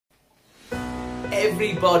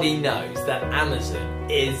Everybody knows that Amazon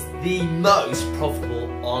is the most profitable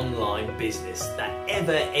online business that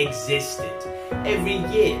ever existed. Every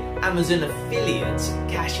year, Amazon affiliates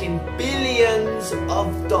cash in billions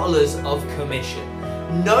of dollars of commission.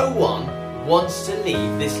 No one wants to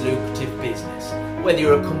leave this lucrative business, whether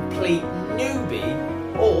you're a complete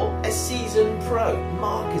newbie or a seasoned pro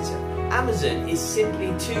marketer. Amazon is simply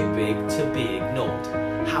too big to be ignored.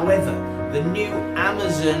 However, the new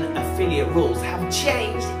Amazon affiliate rules have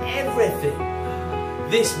changed everything.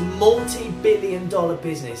 This multi-billion-dollar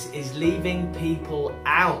business is leaving people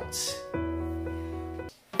out.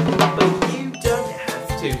 But you don't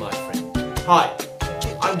have to, my friend. Hi,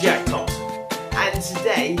 I'm Jack Thompson, and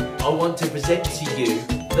today I want to present to you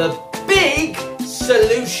the big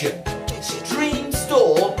solution. Stream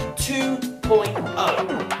Store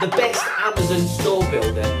 2.0, the best Amazon store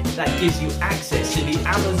builder that gives you access to the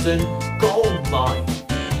Amazon gold mine.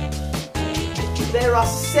 There are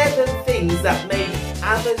 7 things that make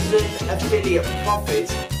Amazon affiliate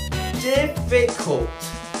profits difficult,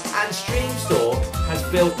 and Stream Store has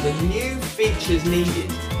built the new features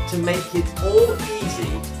needed to make it all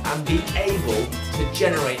easy and be able to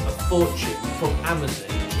generate a fortune from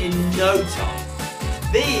Amazon in no time.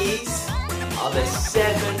 These are the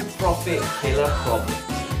 7 profit killer problems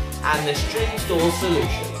and the Stream Store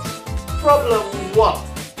solutions. Problem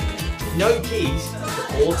 1. No keys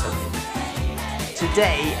to automate.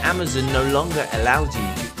 Today, Amazon no longer allows you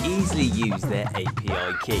to easily use their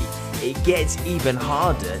API key. It gets even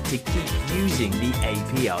harder to keep using the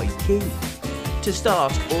API key. To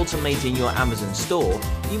start automating your Amazon store,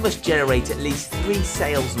 you must generate at least 3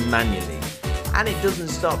 sales manually. And it doesn't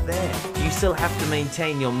stop there. You still have to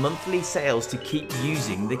maintain your monthly sales to keep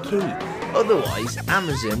using the key. Otherwise,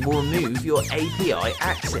 Amazon will remove your API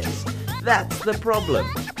access. That's the problem.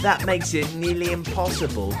 That makes it nearly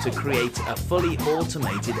impossible to create a fully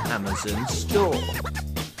automated Amazon store.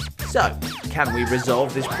 So, can we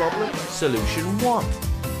resolve this problem? Solution 1.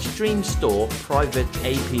 Stream Store Private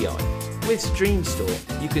API. With Stream Store,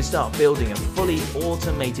 you can start building a fully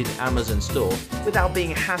automated Amazon store without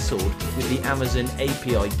being hassled with the Amazon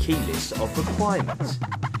API key list of requirements.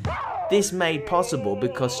 This made possible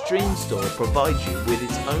because Stream Store provides you with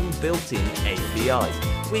its own built-in API,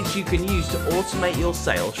 which you can use to automate your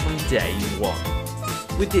sales from day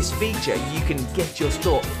 1. With this feature, you can get your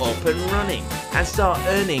store up and running and start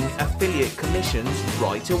earning affiliate commissions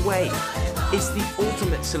right away. It's the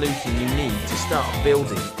ultimate solution you need to start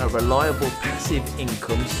building a reliable passive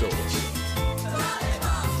income source.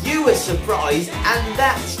 You were surprised, and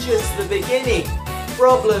that's just the beginning.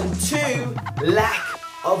 Problem 2, lack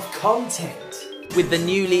of content. With the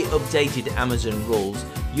newly updated Amazon rules,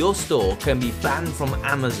 your store can be banned from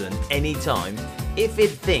Amazon anytime if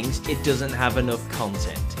it thinks it doesn't have enough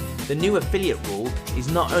content. The new affiliate rule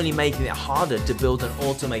is not only making it harder to build an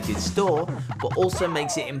automated store, but also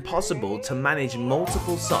makes it impossible to manage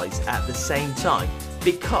multiple sites at the same time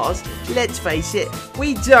because, let's face it,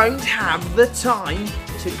 we don't have the time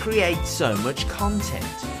to create so much content.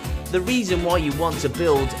 The reason why you want to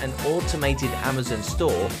build an automated Amazon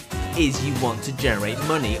store is you want to generate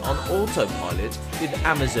money on autopilot with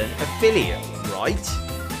Amazon affiliate, right?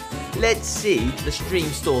 Let's see the Stream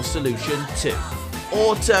Store solution 2.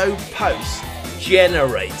 Auto Post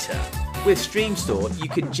Generator. With Stream Store, you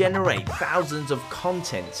can generate thousands of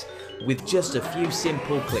content with just a few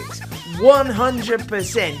simple clicks,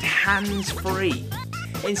 100% hands-free.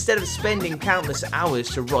 Instead of spending countless hours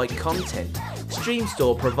to write content, Stream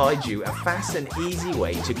Store provides you a fast and easy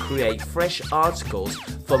way to create fresh articles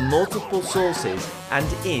from multiple sources and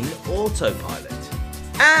in autopilot.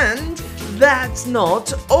 And that's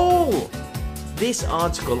not all! This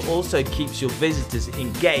article also keeps your visitors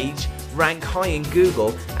engaged, rank high in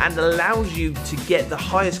Google, and allows you to get the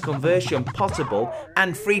highest conversion possible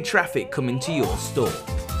and free traffic coming to your store.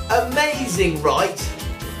 Amazing, right?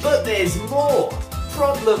 But there's more.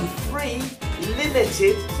 Problem 3,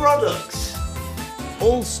 limited products.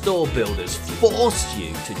 All store builders force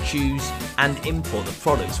you to choose and import the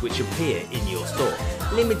products which appear in your store,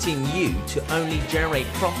 limiting you to only generate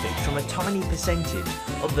profit from a tiny percentage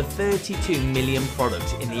of the 32 million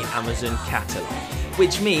products in the Amazon catalog,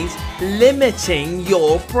 which means limiting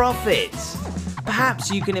your profits. Perhaps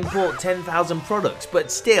you can import 10,000 products,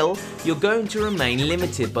 but still, you're going to remain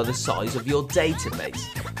limited by the size of your database.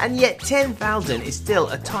 And yet 10,000 is still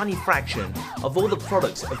a tiny fraction of all the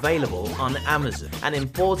products available on Amazon. And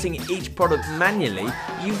importing each product manually,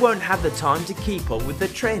 you won't have the time to keep up with the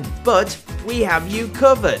trend. But we have you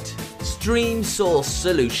covered. Stream Source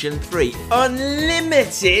Solution 3.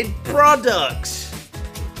 Unlimited products.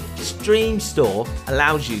 Stream Store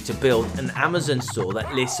allows you to build an Amazon store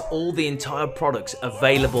that lists all the entire products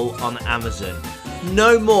available on Amazon.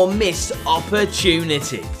 No more missed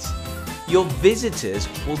opportunities. Your visitors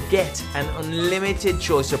will get an unlimited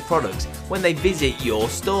choice of products when they visit your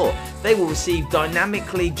store. They will receive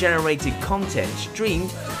dynamically generated content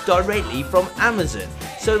streamed directly from Amazon,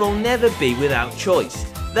 so they'll never be without choice.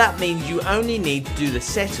 That means you only need to do the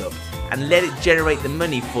setup and let it generate the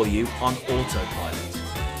money for you on autopilot.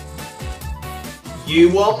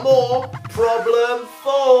 You want more? Problem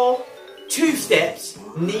 4. 2 steps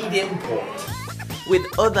need import. With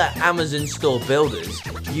other Amazon store builders,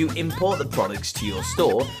 you import the products to your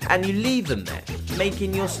store and you leave them there,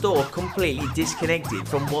 making your store completely disconnected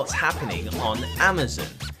from what's happening on Amazon.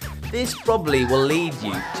 This probably will lead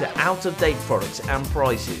you to out-of-date products and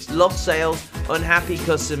prices, lost sales, unhappy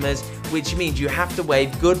customers, which means you have to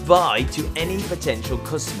wave goodbye to any potential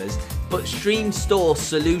customers. But Stream Store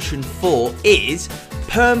Solution 4 is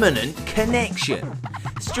permanent connection.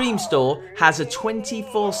 Stream Store has a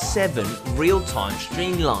 24/7 real-time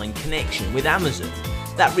streamlined connection with Amazon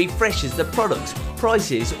that refreshes the products,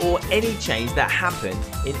 prices or any change that happen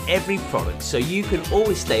in every product, so you can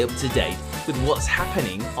always stay up to date with what's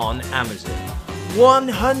happening on Amazon.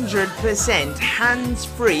 100%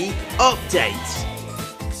 hands-free updates.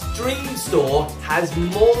 Stream Store has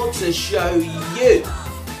more to show you.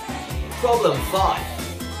 Problem 5.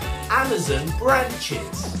 Amazon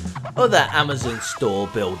branches. Other Amazon store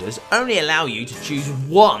builders only allow you to choose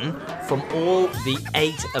one from all the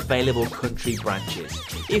 8 available country branches.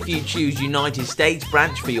 If you choose United States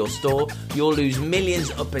branch for your store, you'll lose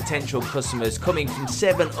millions of potential customers coming from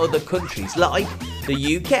 7 other countries like the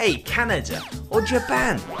UK, Canada or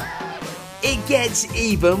Japan. It gets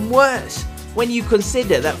even worse. When you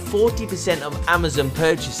consider that 40% of Amazon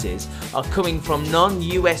purchases are coming from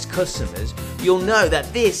non-US customers, you'll know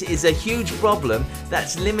that this is a huge problem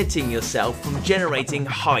that's limiting yourself from generating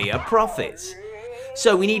higher profits.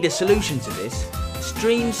 So we need a solution to this.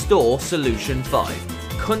 Stream Store Solution 5,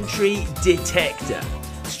 Country Detector.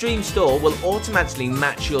 Stream Store will automatically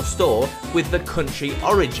match your store with the country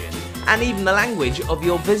origin and even the language of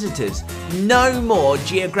your visitors. No more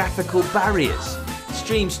geographical barriers.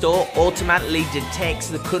 Stream Store automatically detects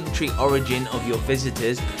the country origin of your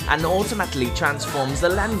visitors and automatically transforms the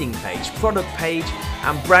landing page, product page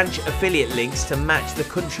and branch affiliate links to match the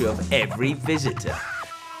country of every visitor.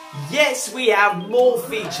 Yes, we have more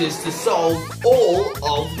features to solve all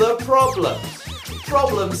of the problems.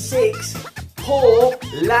 Problem 6. Poor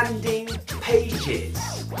landing pages.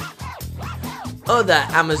 Other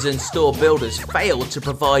Amazon store builders fail to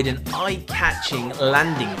provide an eye-catching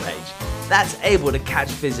landing page that's able to catch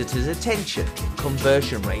visitors' attention,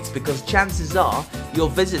 conversion rates, because chances are your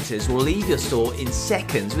visitors will leave your store in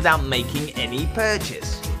seconds without making any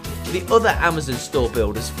purchase. The other Amazon store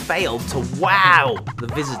builders fail to wow the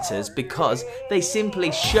visitors because they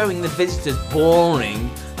simply showing the visitors boring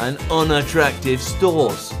and unattractive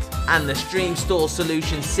stores. And the Stream Store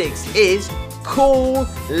Solution 6 is cool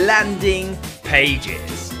landing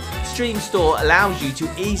pages. Stream Store allows you to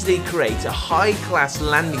easily create a high-class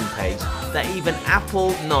landing page that even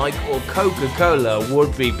Apple, Nike or Coca-Cola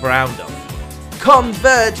would be proud of.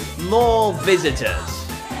 Convert more visitors.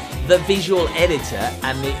 The visual editor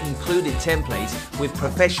and the included templates with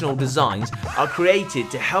professional designs are created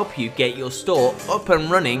to help you get your store up and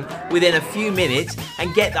running within a few minutes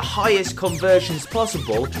and get the highest conversions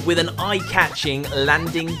possible with an eye-catching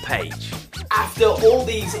landing page. After all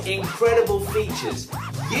these incredible features,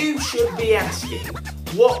 you should be asking,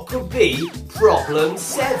 what could be problem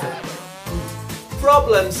 7?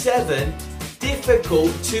 Problem 7,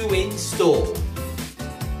 difficult to install.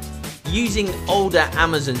 Using older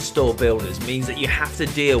Amazon store builders means that you have to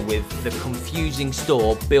deal with the confusing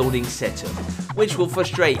store building setup, which will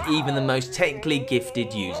frustrate even the most technically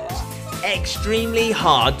gifted users. Extremely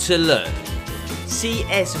hard to learn.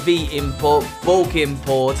 CSV import, bulk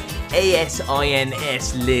import,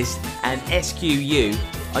 ASINS list and SQU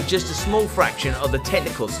are just a small fraction of the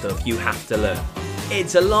technical stuff you have to learn.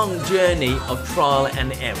 It's a long journey of trial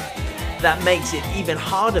and error that makes it even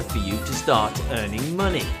harder for you to start earning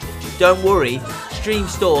money. Don't worry, Stream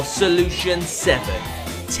Store Solution 7,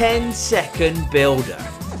 10-second builder.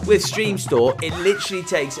 With Stream Store, it literally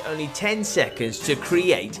takes only 10 seconds to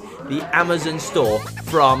create the Amazon store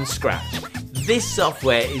from scratch. This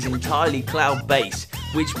software is entirely cloud-based,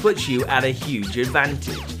 which puts you at a huge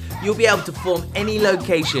advantage. You'll be able to form any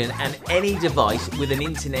location and any device with an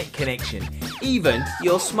internet connection, even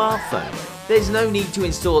your smartphone. There's no need to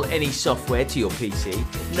install any software to your PC,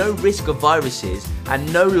 no risk of viruses,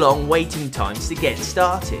 and no long waiting times to get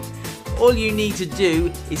started. All you need to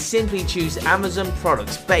do is simply choose Amazon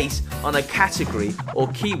products based on a category or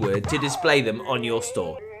keyword to display them on your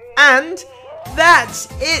store. And that's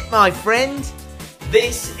it, my friend.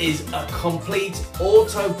 This is a complete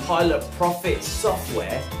autopilot profit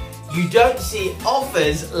software. You don't see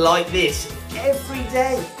offers like this every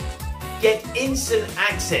day. Get instant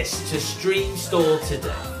access to Stream Store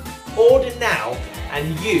today. Order now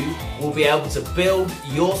and you will be able to build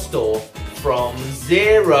your store from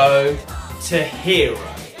zero to hero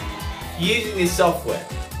using this software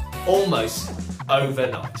almost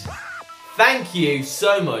overnight. Thank you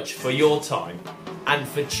so much for your time and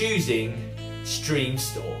for choosing Stream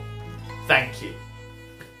Store. Thank you.